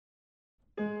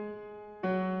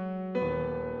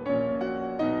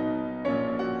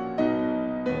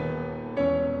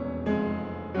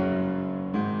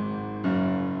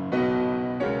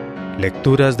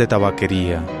Lecturas de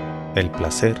tabaquería. El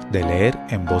placer de leer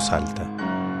en voz alta.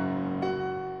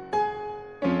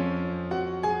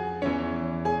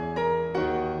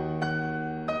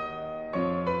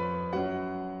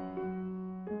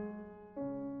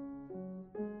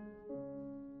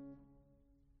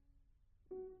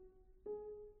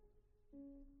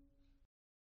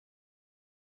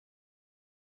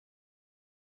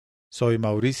 Soy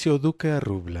Mauricio Duque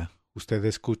Arrubla. Usted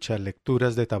escucha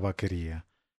Lecturas de Tabaquería,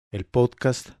 el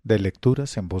podcast de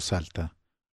lecturas en voz alta.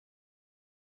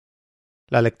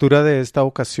 La lectura de esta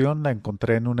ocasión la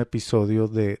encontré en un episodio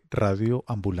de Radio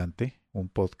Ambulante, un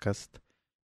podcast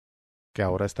que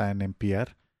ahora está en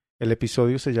NPR. El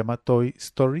episodio se llama Toy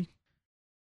Story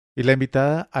y la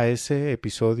invitada a ese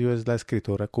episodio es la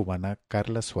escritora cubana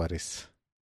Carla Suárez.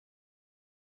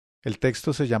 El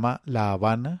texto se llama La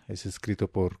Habana, es escrito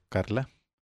por Carla.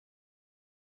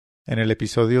 En el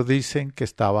episodio dicen que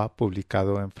estaba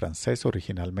publicado en francés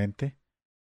originalmente,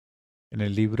 en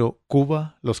el libro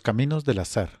Cuba, los caminos del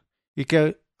azar, y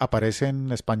que aparece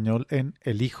en español en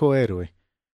El hijo héroe.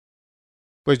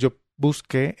 Pues yo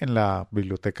busqué en la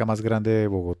biblioteca más grande de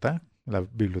Bogotá, la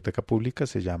biblioteca pública,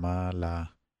 se llama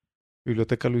la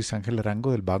Biblioteca Luis Ángel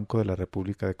Arango del Banco de la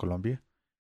República de Colombia.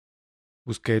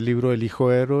 Busqué el libro El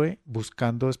hijo héroe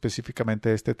buscando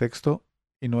específicamente este texto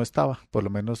y no estaba, por lo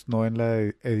menos no en la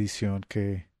edición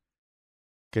que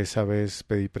esa vez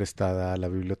pedí prestada a la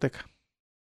biblioteca.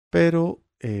 Pero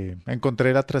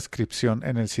encontré la transcripción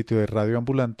en el sitio de Radio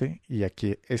Ambulante y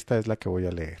aquí esta es la que voy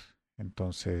a leer.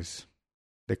 Entonces,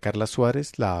 de Carla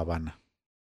Suárez, La Habana.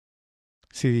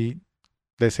 Si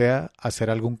desea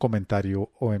hacer algún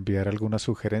comentario o enviar alguna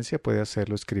sugerencia, puede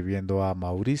hacerlo escribiendo a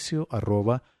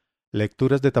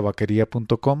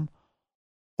mauricio@lecturasdetabaquería.com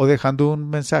o dejando un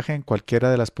mensaje en cualquiera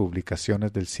de las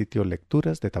publicaciones del sitio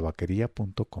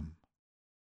lecturasdetabaquería.com.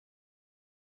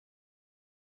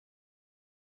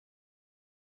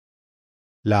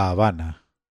 La Habana,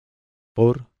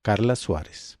 por Carla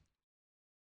Suárez.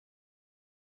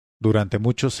 Durante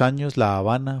muchos años La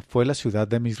Habana fue la ciudad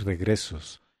de mis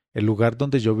regresos, el lugar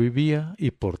donde yo vivía y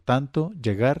por tanto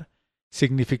llegar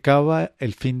significaba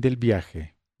el fin del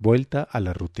viaje, vuelta a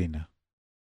la rutina.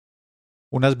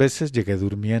 Unas veces llegué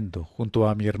durmiendo junto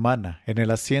a mi hermana en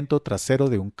el asiento trasero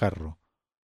de un carro,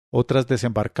 otras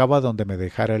desembarcaba donde me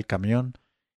dejara el camión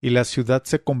y la ciudad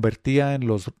se convertía en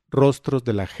los rostros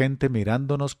de la gente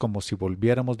mirándonos como si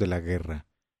volviéramos de la guerra.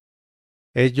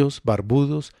 Ellos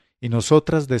barbudos y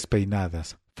nosotras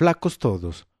despeinadas, flacos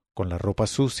todos, con la ropa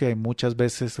sucia y muchas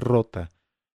veces rota,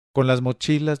 con las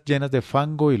mochilas llenas de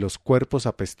fango y los cuerpos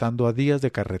apestando a días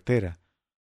de carretera,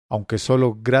 aunque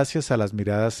solo gracias a las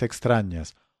miradas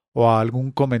extrañas o a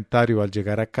algún comentario al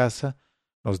llegar a casa,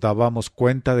 nos dábamos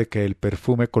cuenta de que el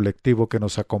perfume colectivo que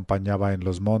nos acompañaba en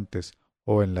los montes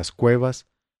o en las cuevas,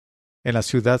 en la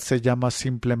ciudad se llama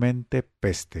simplemente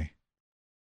peste.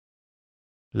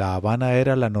 La Habana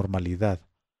era la normalidad,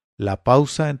 la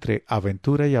pausa entre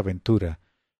aventura y aventura,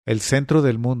 el centro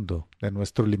del mundo, de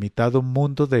nuestro limitado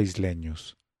mundo de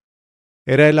isleños.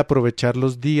 Era el aprovechar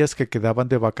los días que quedaban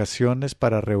de vacaciones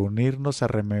para reunirnos a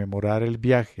rememorar el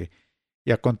viaje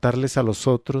y a contarles a los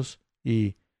otros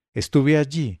y estuve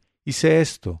allí, hice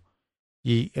esto,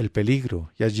 y el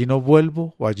peligro, y allí no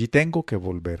vuelvo o allí tengo que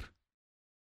volver.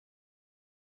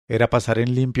 Era pasar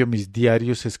en limpio mis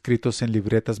diarios escritos en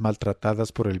libretas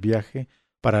maltratadas por el viaje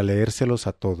para leérselos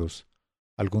a todos,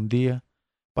 algún día,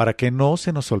 para que no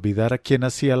se nos olvidara quién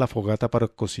hacía la fogata para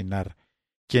cocinar,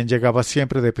 quién llegaba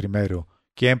siempre de primero,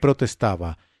 quién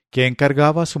protestaba, quién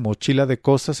cargaba su mochila de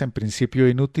cosas en principio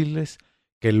inútiles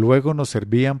que luego nos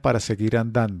servían para seguir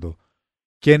andando,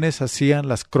 quiénes hacían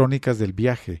las crónicas del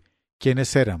viaje,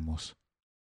 quiénes éramos.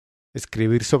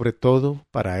 Escribir sobre todo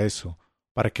para eso,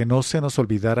 para que no se nos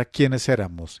olvidara quiénes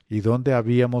éramos y dónde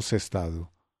habíamos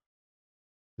estado.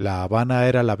 La Habana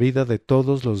era la vida de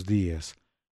todos los días,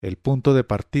 el punto de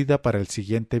partida para el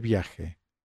siguiente viaje,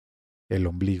 el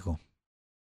ombligo.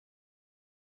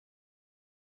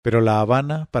 Pero La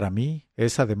Habana, para mí,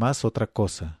 es además otra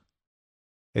cosa.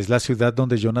 Es la ciudad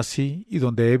donde yo nací y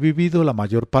donde he vivido la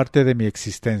mayor parte de mi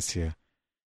existencia.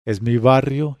 Es mi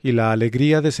barrio y la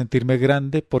alegría de sentirme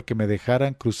grande porque me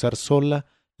dejaran cruzar sola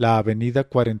la avenida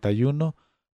 41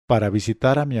 para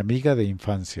visitar a mi amiga de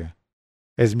infancia.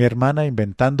 Es mi hermana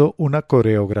inventando una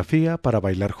coreografía para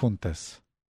bailar juntas.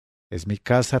 Es mi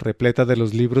casa repleta de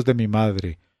los libros de mi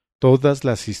madre, todas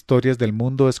las historias del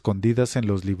mundo escondidas en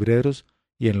los libreros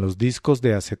y en los discos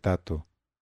de acetato.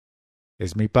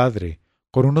 Es mi padre,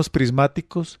 con unos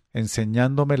prismáticos,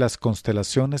 enseñándome las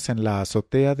constelaciones en la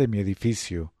azotea de mi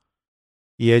edificio.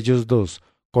 Y ellos dos,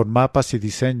 con mapas y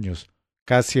diseños,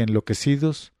 casi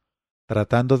enloquecidos,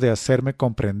 tratando de hacerme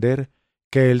comprender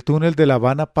que el túnel de La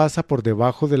Habana pasa por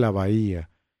debajo de la bahía,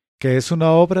 que es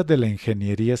una obra de la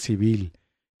ingeniería civil,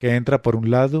 que entra por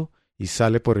un lado y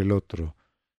sale por el otro.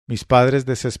 Mis padres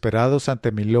desesperados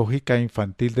ante mi lógica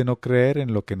infantil de no creer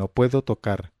en lo que no puedo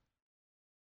tocar.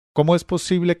 ¿Cómo es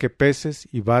posible que peces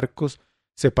y barcos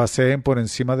se paseen por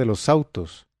encima de los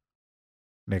autos?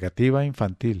 Negativa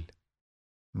infantil.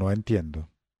 No entiendo.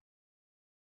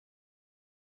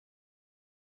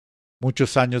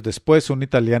 Muchos años después, un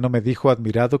italiano me dijo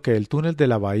admirado que el túnel de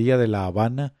la bahía de La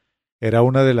Habana era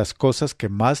una de las cosas que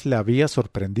más le había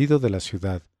sorprendido de la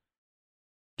ciudad.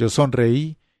 Yo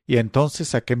sonreí y entonces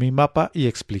saqué mi mapa y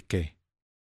expliqué.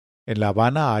 En La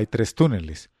Habana hay 3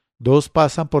 túneles. 2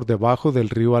 pasan por debajo del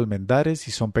río Almendares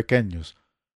y son pequeños.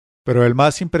 Pero el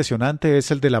más impresionante es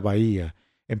el de la bahía.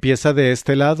 Empieza de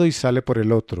este lado y sale por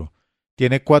el otro.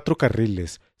 Tiene 4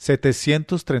 carriles,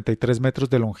 733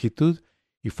 metros de longitud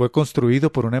y fue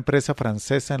construido por una empresa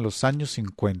francesa en los años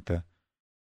 50.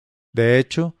 De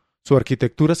hecho, su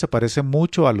arquitectura se parece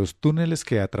mucho a los túneles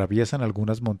que atraviesan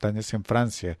algunas montañas en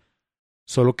Francia,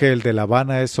 solo que el de La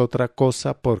Habana es otra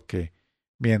cosa porque,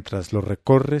 mientras lo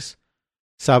recorres,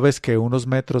 sabes que unos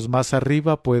metros más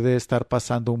arriba puede estar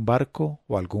pasando un barco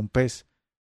o algún pez,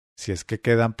 si es que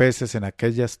quedan peces en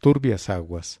aquellas turbias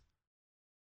aguas.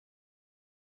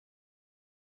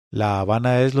 La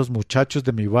Habana es los muchachos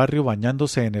de mi barrio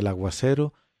bañándose en el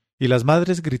aguacero y las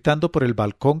madres gritando por el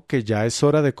balcón que ya es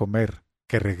hora de comer,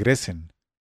 que regresen.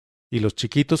 Y los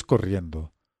chiquitos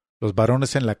corriendo, los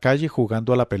varones en la calle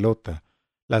jugando a la pelota,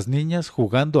 las niñas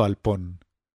jugando al pon.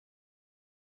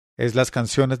 Es las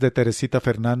canciones de Teresita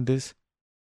Fernández.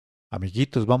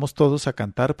 Amiguitos, vamos todos a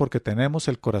cantar porque tenemos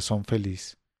el corazón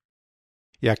feliz.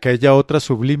 Y aquella otra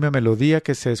sublime melodía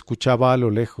que se escuchaba a lo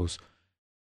lejos,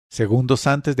 segundos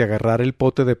antes de agarrar el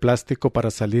pote de plástico para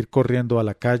salir corriendo a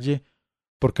la calle,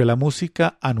 porque la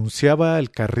música anunciaba el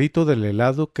carrito del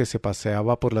helado que se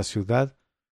paseaba por la ciudad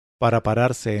para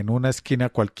pararse en una esquina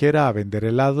cualquiera a vender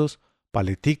helados,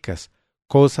 paleticas,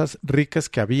 cosas ricas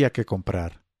que había que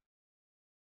comprar.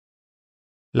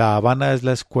 La Habana es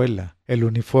la escuela, el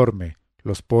uniforme,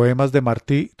 los poemas de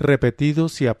Martí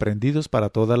repetidos y aprendidos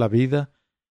para toda la vida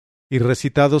y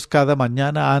recitados cada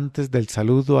mañana antes del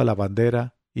saludo a la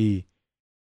bandera y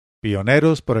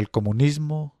pioneros por el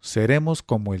comunismo, seremos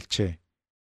como el Che.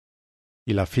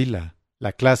 Y la fila,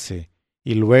 la clase,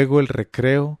 y luego el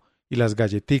recreo y las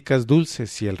galleticas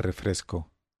dulces y el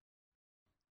refresco.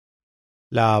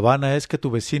 La Habana es que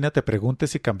tu vecina te pregunte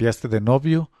si cambiaste de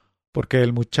novio, porque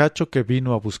el muchacho que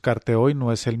vino a buscarte hoy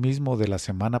no es el mismo de la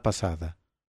semana pasada.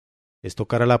 Es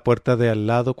tocar a la puerta de al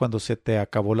lado cuando se te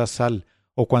acabó la sal,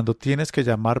 o cuando tienes que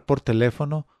llamar por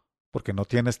teléfono porque no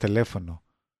tienes teléfono.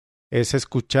 Es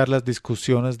escuchar las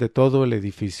discusiones de todo el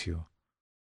edificio.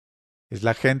 Es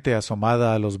la gente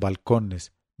asomada a los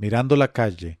balcones, mirando la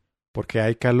calle, porque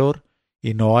hay calor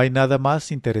y no hay nada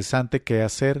más interesante que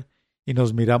hacer, y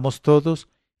nos miramos todos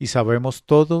y sabemos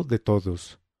todo de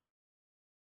todos.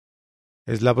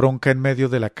 Es la bronca en medio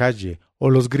de la calle, o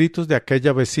los gritos de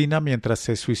aquella vecina mientras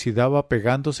se suicidaba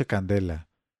pegándose candela.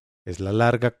 Es la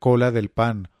larga cola del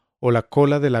pan, o la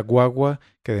cola de la guagua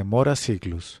que demora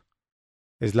siglos.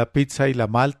 Es la pizza y la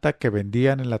malta que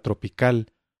vendían en la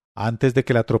Tropical, antes de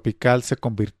que la Tropical se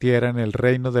convirtiera en el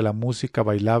reino de la música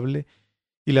bailable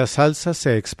y la salsa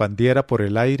se expandiera por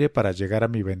el aire para llegar a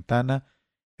mi ventana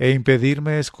e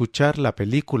impedirme escuchar la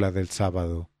película del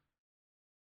sábado.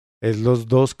 Es los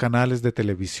 2 canales de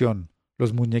televisión,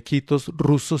 los muñequitos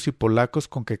rusos y polacos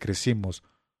con que crecimos,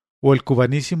 o el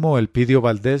cubanísimo Elpidio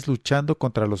Valdés luchando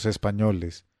contra los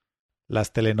españoles,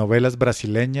 las telenovelas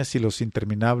brasileñas y los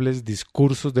interminables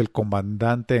discursos del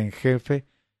comandante en jefe,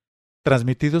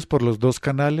 transmitidos por los 2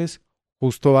 canales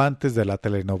justo antes de la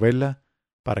telenovela,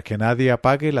 para que nadie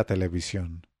apague la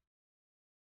televisión.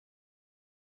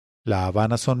 La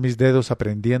Habana son mis dedos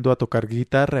aprendiendo a tocar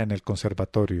guitarra en el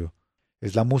conservatorio.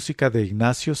 Es la música de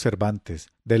Ignacio Cervantes,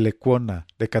 de Lecuona,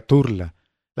 de Caturla,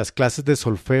 las clases de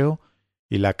solfeo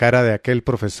y la cara de aquel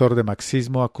profesor de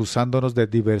marxismo acusándonos de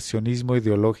diversionismo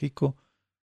ideológico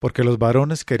porque los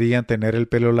varones querían tener el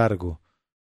pelo largo.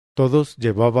 Todos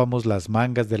llevábamos las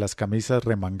mangas de las camisas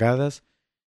remangadas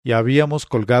y habíamos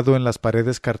colgado en las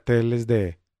paredes carteles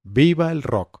de ¡Viva el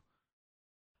rock!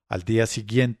 Al día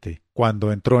siguiente,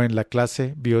 cuando entró en la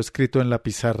clase, vio escrito en la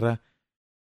pizarra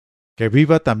que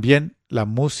viva también la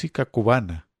música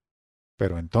cubana,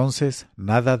 pero entonces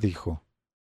nada dijo.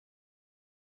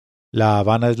 La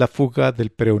Habana es la fuga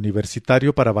del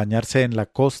preuniversitario para bañarse en la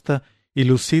costa y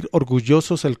lucir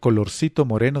orgullosos el colorcito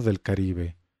moreno del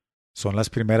Caribe. Son las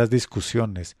primeras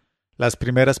discusiones, las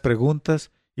primeras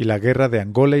preguntas y la guerra de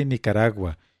Angola y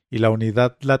Nicaragua, y la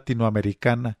unidad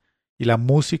latinoamericana, y la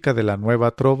música de la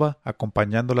nueva trova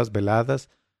acompañando las veladas,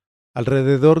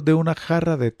 alrededor de una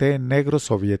jarra de té negro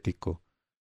soviético.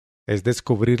 Es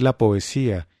descubrir la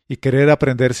poesía y querer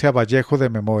aprenderse a Vallejo de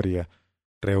memoria,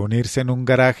 reunirse en un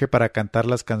garaje para cantar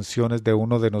las canciones de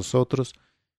uno de nosotros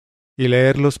y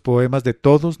leer los poemas de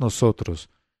todos nosotros,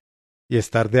 y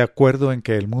estar de acuerdo en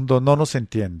que el mundo no nos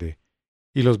entiende,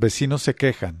 y los vecinos se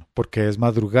quejan porque es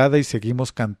madrugada y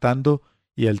seguimos cantando,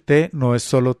 y el té no es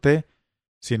solo té,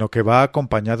 sino que va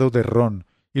acompañado de ron,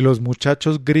 y los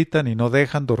muchachos gritan y no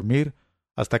dejan dormir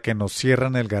hasta que nos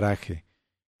cierran el garaje,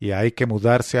 y hay que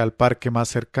mudarse al parque más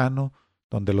cercano,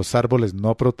 donde los árboles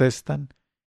no protestan,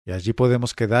 y allí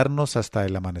podemos quedarnos hasta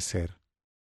el amanecer.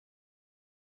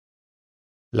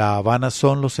 La Habana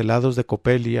son los helados de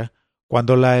Copelia,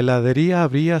 cuando la heladería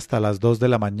abría hasta las 2 de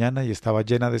la mañana y estaba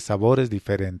llena de sabores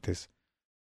diferentes.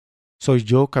 Soy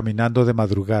yo caminando de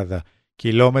madrugada,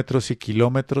 kilómetros y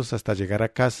kilómetros hasta llegar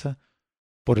a casa,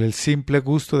 por el simple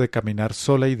gusto de caminar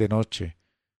sola y de noche,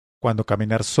 cuando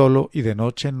caminar solo y de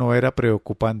noche no era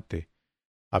preocupante.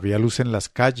 Había luz en las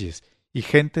calles y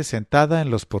gente sentada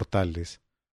en los portales.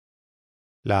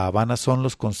 La Habana son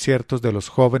los conciertos de los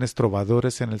jóvenes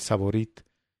trovadores en el Saborit,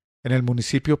 en el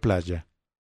municipio Playa,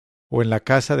 o en la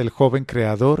casa del joven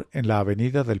creador en la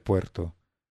avenida del Puerto.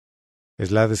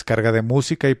 Es la descarga de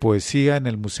música y poesía en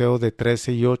el Museo de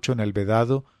 13 y 8 en el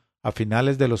Vedado a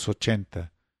finales de los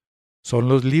 80. Son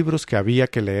los libros que había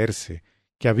que leerse,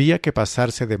 que había que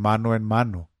pasarse de mano en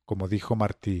mano, como dijo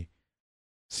Martí.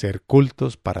 Ser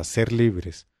cultos para ser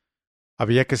libres.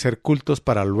 Había que ser cultos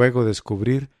para luego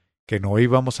descubrir que no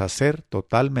íbamos a ser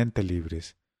totalmente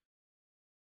libres.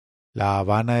 La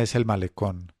Habana es el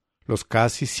malecón, los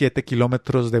casi 7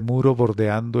 kilómetros de muro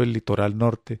bordeando el litoral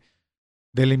norte,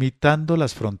 delimitando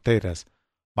las fronteras,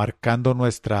 marcando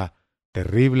nuestra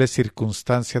terrible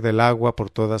circunstancia del agua por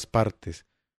todas partes,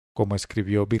 como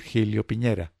escribió Virgilio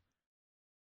Piñera.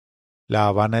 La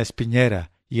Habana es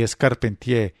Piñera, y es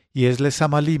Carpentier, y es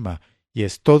Lezama Lima, y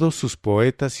es todos sus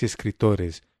poetas y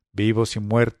escritores, vivos y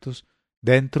muertos,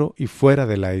 dentro y fuera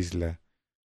de la isla.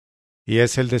 Y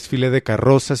es el desfile de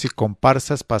carrozas y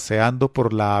comparsas paseando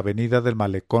por la avenida del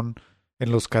Malecón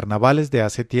en los carnavales de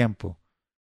hace tiempo.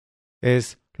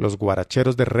 Es los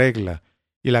guaracheros de regla,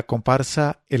 y la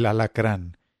comparsa El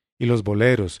Alacrán, y los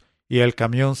boleros, y el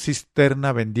camión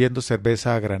cisterna vendiendo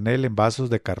cerveza a granel en vasos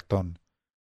de cartón.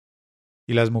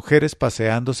 Y las mujeres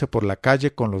paseándose por la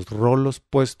calle con los rolos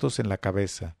puestos en la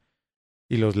cabeza,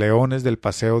 y los leones del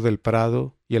Paseo del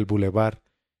Prado y el Boulevard,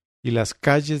 y las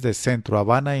calles de Centro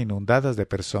Habana inundadas de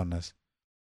personas.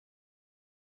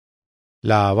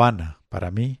 La Habana,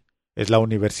 para mí, es la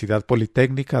Universidad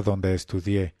Politécnica donde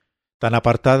estudié, tan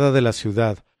apartada de la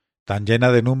ciudad, tan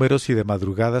llena de números y de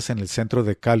madrugadas en el centro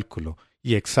de cálculo,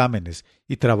 y exámenes,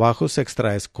 y trabajos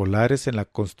extraescolares en la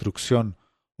construcción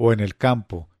o en el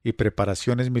campo, y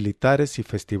preparaciones militares y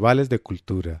festivales de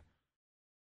cultura.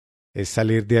 Es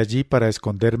salir de allí para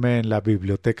esconderme en la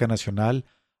Biblioteca Nacional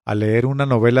a leer una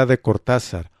novela de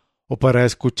Cortázar, o para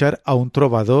escuchar a un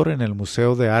trovador en el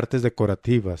Museo de Artes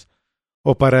Decorativas,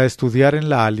 o para estudiar en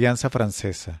la Alianza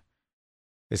Francesa.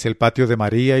 Es el Patio de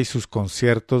María y sus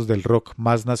conciertos del rock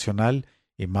más nacional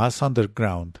y más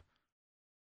underground.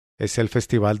 Es el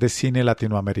Festival de Cine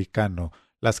Latinoamericano,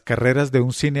 las carreras de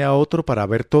un cine a otro para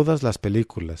ver todas las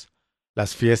películas,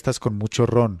 las fiestas con mucho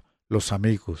ron, los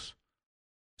amigos.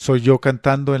 Soy yo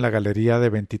cantando en la galería de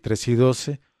 23 y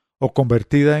 12 o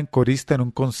convertida en corista en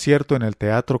un concierto en el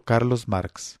Teatro Carlos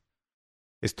Marx.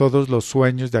 Es todos los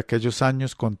sueños de aquellos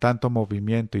años con tanto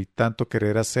movimiento y tanto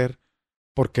querer hacer,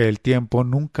 porque el tiempo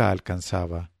nunca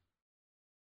alcanzaba.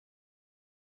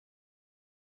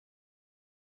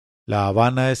 La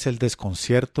Habana es el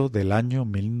desconcierto del año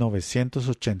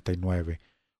 1989,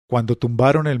 cuando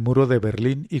tumbaron el muro de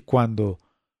Berlín y cuando,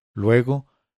 luego,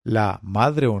 la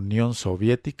madre Unión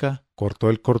Soviética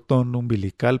cortó el cordón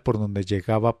umbilical por donde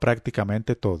llegaba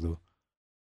prácticamente todo.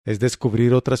 Es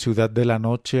descubrir otra ciudad de la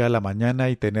noche a la mañana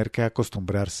y tener que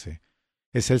acostumbrarse.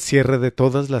 Es el cierre de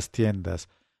todas las tiendas,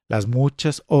 las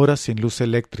muchas horas sin luz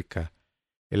eléctrica,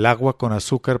 el agua con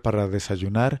azúcar para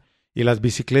desayunar y las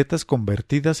bicicletas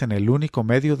convertidas en el único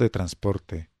medio de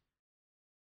transporte.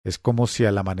 Es como si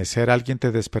al amanecer alguien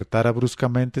te despertara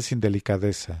bruscamente sin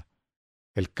delicadeza.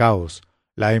 El caos,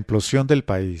 la implosión del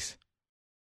país.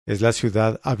 Es la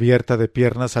ciudad abierta de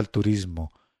piernas al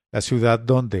turismo, la ciudad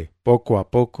donde, poco a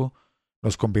poco,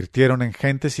 nos convirtieron en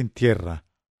gente sin tierra,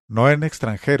 no en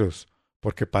extranjeros,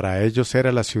 porque para ellos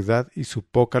era la ciudad y su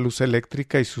poca luz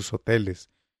eléctrica y sus hoteles,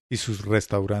 y sus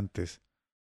restaurantes.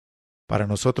 Para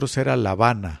nosotros era La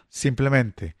Habana,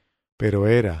 simplemente, pero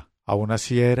aún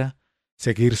así era,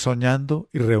 seguir soñando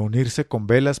y reunirse con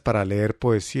velas para leer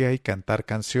poesía y cantar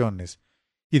canciones,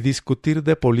 y discutir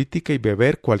de política y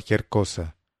beber cualquier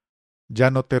cosa.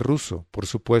 Ya no té ruso, por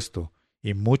supuesto,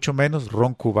 y mucho menos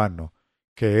ron cubano,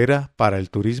 que era para el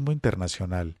turismo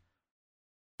internacional.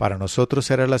 Para nosotros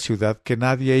era la ciudad que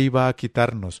nadie iba a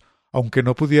quitarnos, aunque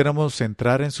no pudiéramos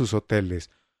entrar en sus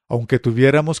hoteles, aunque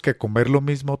tuviéramos que comer lo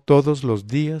mismo todos los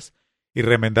días y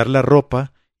remendar la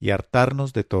ropa y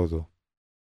hartarnos de todo.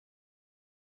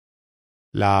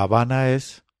 La Habana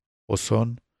es, o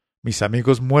son, mis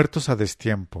amigos muertos a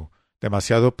destiempo,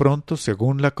 demasiado pronto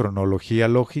según la cronología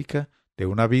lógica de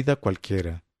una vida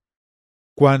cualquiera.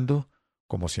 Cuando,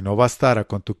 como si no bastara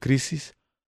con tu crisis,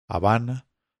 Habana,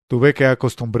 tuve que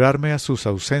acostumbrarme a sus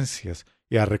ausencias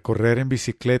y a recorrer en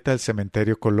bicicleta el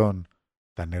cementerio Colón,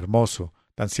 tan hermoso,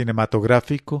 tan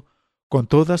cinematográfico, con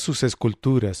todas sus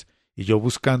esculturas, y yo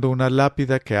buscando una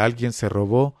lápida que alguien se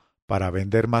robó para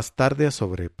vender más tarde a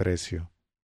sobreprecio.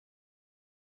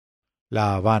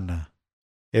 La Habana.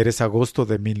 Eres agosto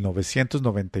de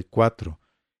 1994.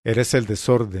 Eres el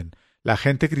desorden, la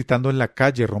gente gritando en la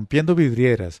calle, rompiendo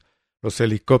vidrieras, los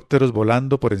helicópteros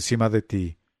volando por encima de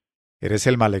ti. Eres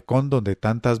el malecón donde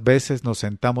tantas veces nos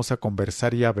sentamos a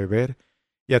conversar y a beber,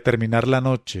 y a terminar la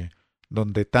noche,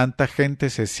 donde tanta gente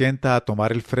se sienta a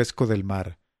tomar el fresco del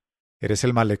mar. Eres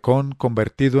el malecón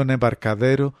convertido en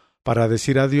embarcadero para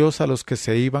decir adiós a los que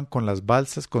se iban con las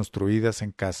balsas construidas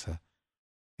en casa.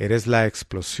 Eres la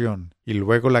explosión y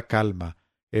luego la calma,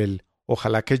 el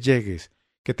ojalá que llegues,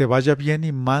 que te vaya bien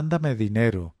y mándame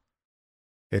dinero.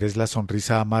 Eres la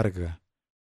sonrisa amarga.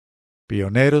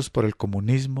 Pioneros por el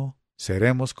comunismo,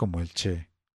 seremos como el Che.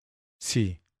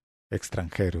 Sí,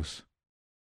 extranjeros.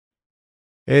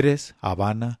 Eres,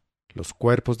 Habana, los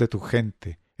cuerpos de tu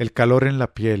gente, el calor en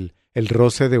la piel, el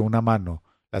roce de una mano,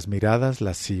 las miradas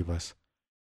lascivas.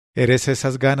 Eres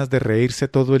esas ganas de reírse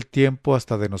todo el tiempo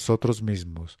hasta de nosotros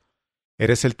mismos.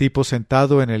 Eres el tipo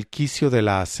sentado en el quicio de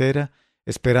la acera,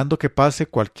 esperando que pase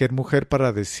cualquier mujer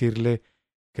para decirle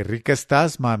 «¡Qué rica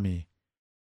estás, mami!».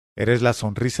 Eres la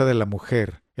sonrisa de la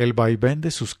mujer, el vaivén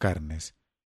de sus carnes.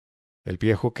 El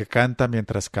viejo que canta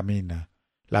mientras camina,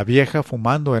 la vieja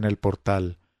fumando en el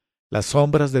portal, las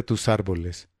sombras de tus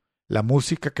árboles, la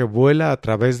música que vuela a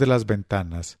través de las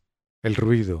ventanas, el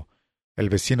ruido, el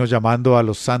vecino llamando a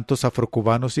los santos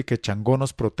afrocubanos y que Changó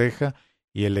nos proteja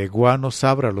y el Eguá nos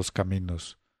abra los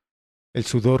caminos, el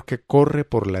sudor que corre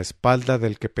por la espalda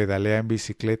del que pedalea en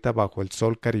bicicleta bajo el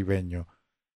sol caribeño,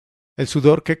 el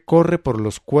sudor que corre por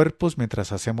los cuerpos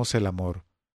mientras hacemos el amor.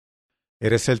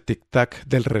 Eres el tic-tac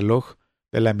del reloj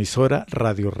de la emisora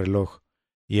Radio Reloj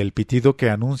y el pitido que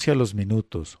anuncia los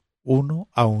minutos, uno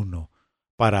a uno,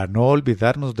 para no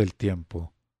olvidarnos del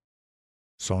tiempo.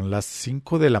 Son las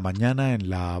 5 de la mañana en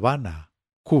La Habana,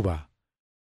 Cuba,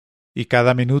 y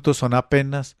cada minuto son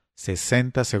apenas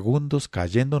 60 segundos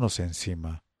cayéndonos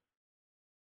encima.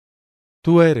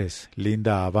 Tú eres,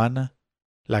 linda Habana,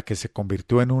 la que se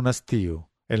convirtió en un hastío,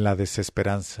 en la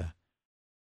desesperanza,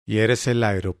 y eres el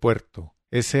aeropuerto,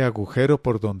 ese agujero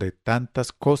por donde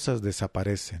tantas cosas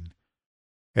desaparecen.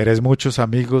 Eres muchos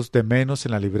amigos de menos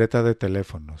en la libreta de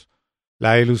teléfonos,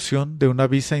 la ilusión de una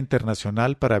visa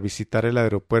internacional para visitar el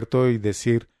aeropuerto y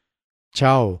decir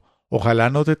 «Chao, ojalá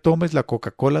no te tomes la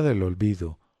Coca-Cola del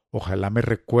olvido, ojalá me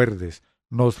recuerdes,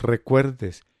 nos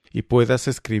recuerdes y puedas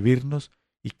escribirnos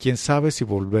y quién sabe si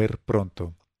volver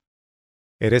pronto».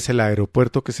 Eres el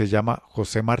aeropuerto que se llama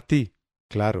José Martí,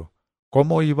 claro,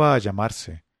 ¿cómo iba a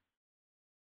llamarse?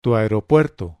 Tu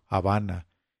aeropuerto, Habana,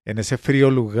 en ese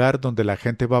frío lugar donde la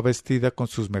gente va vestida con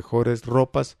sus mejores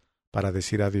ropas para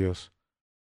decir adiós.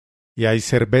 Y hay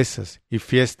cervezas y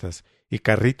fiestas y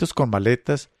carritos con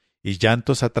maletas y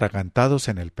llantos atragantados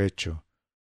en el pecho.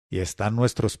 Y están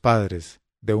nuestros padres,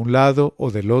 de un lado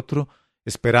o del otro,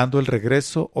 esperando el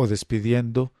regreso o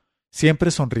despidiendo,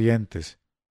 siempre sonrientes,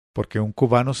 porque un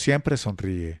cubano siempre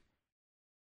sonríe.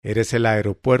 Eres el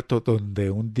aeropuerto donde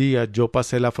un día yo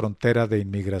pasé la frontera de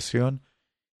inmigración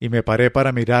y me paré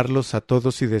para mirarlos a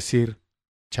todos y decir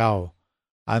 «chao»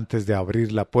 antes de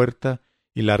abrir la puerta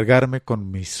y largarme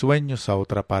con mis sueños a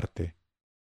otra parte.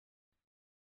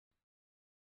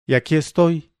 Y aquí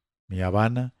estoy, mi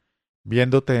Habana,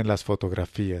 viéndote en las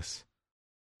fotografías.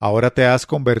 Ahora te has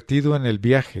convertido en el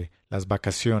viaje, las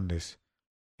vacaciones.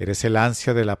 Eres el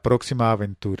ansia de la próxima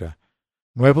aventura.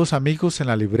 Nuevos amigos en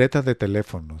la libreta de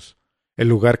teléfonos. El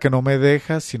lugar que no me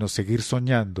deja sino seguir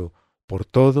soñando, por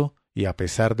todo y a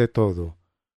pesar de todo.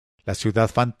 La ciudad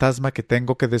fantasma que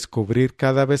tengo que descubrir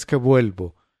cada vez que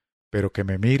vuelvo, pero que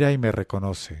me mira y me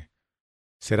reconoce.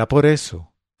 Será por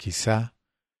eso, quizá,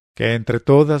 que entre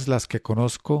todas las que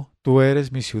conozco, tú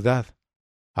eres mi ciudad,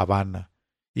 Habana,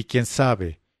 y quién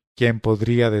sabe, quién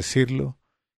podría decirlo,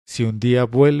 si un día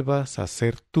vuelvas a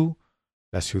ser tú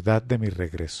la ciudad de mi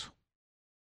regreso.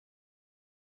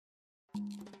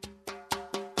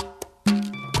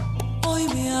 Hoy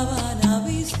mi Habana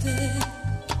viste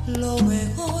lo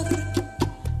mejor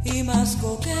y más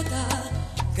coqueta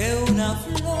que una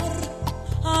flor,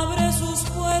 abre sus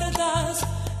puertas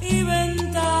y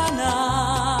ventanas.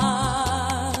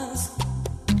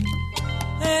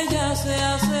 Ella se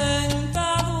ha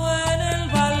sentado en el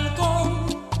balcón,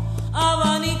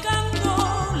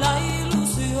 abanicando la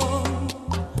ilusión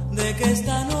de que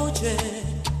esta noche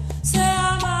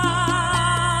sea amada.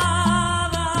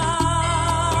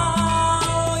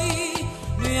 Hoy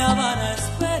mi Habana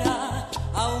espera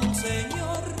a un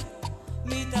señor,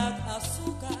 mitad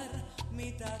azúcar,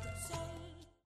 mitad